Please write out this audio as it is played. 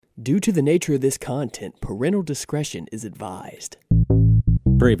Due to the nature of this content, parental discretion is advised.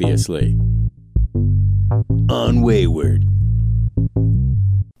 Previously on Wayward.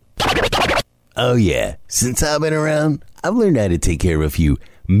 Oh yeah, since I've been around, I've learned how to take care of a few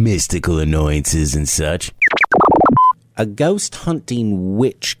mystical annoyances and such. A ghost hunting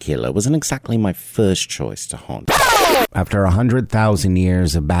witch killer wasn't exactly my first choice to haunt. After 100,000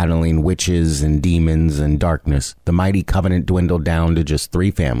 years of battling witches and demons and darkness, the mighty covenant dwindled down to just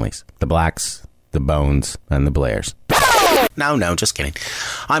 3 families. The Blacks, the Bones, and the Blairs. No, just kidding.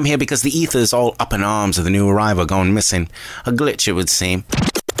 I'm here because the ether's all up in arms of the new arrival going missing. A glitch, it would seem.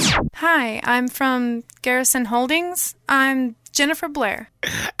 Hi, I'm from Garrison Holdings. I'm Jennifer Blair.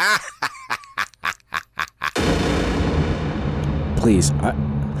 Please,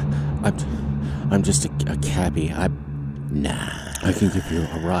 I'm just a cabbie. Nah. I can give you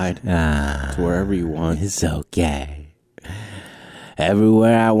a ride to wherever you want. It's okay.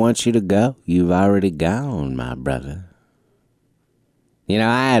 Everywhere I want you to go, you've already gone, my brother. You know,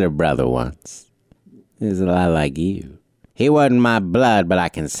 I had a brother once. He was a lot like you. He wasn't my blood, but I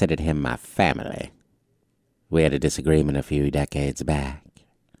considered him my family. We had a disagreement a few decades back.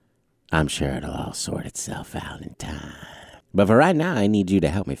 I'm sure it'll all sort itself out in time. But for right now, I need you to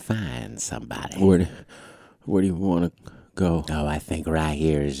help me find somebody. Where do you want to go? Oh, I think right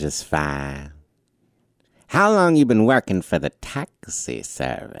here is just fine. How long you been working for the taxi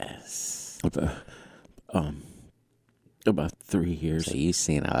service? About 3 years. So you've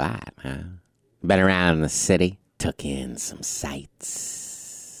seen a lot, huh? Been around the city, took in some sights.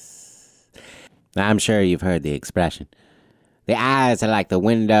 I'm sure you've heard the expression. The eyes are like the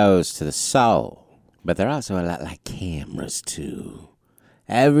windows to the soul, but they're also a lot like cameras, too.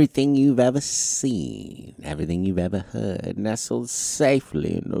 Everything you've ever seen, everything you've ever heard, nestled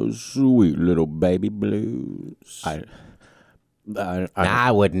safely in those sweet little baby blues. I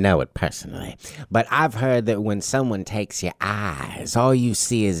wouldn't know it personally, but I've heard that when someone takes your eyes, all you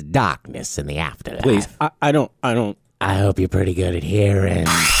see is darkness in the afterlife. Please, I don't. I hope you're pretty good at hearing.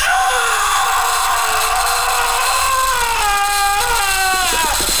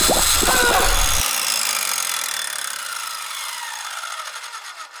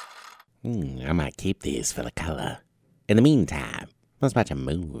 I might keep these for the color. In the meantime, let's watch a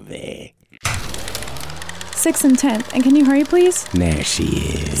movie. 6th and 10th, and can you hurry, please? There she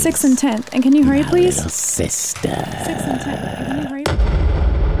is. 6th and 10th, and can you hurry, My please? little sister. 6th and 10th, and can you hurry?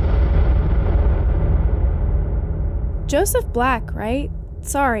 Joseph Black, right?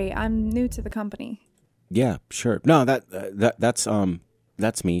 Sorry, I'm new to the company. Yeah, sure. No, that's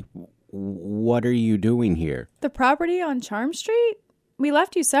me. What are you doing here? The property on Charm Street? We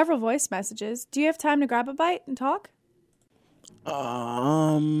left you several voice messages. Do you have time to grab a bite and talk?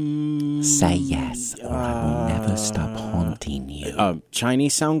 Say yes, or I will never stop haunting you.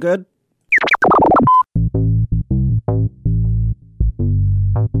 Chinese sound good?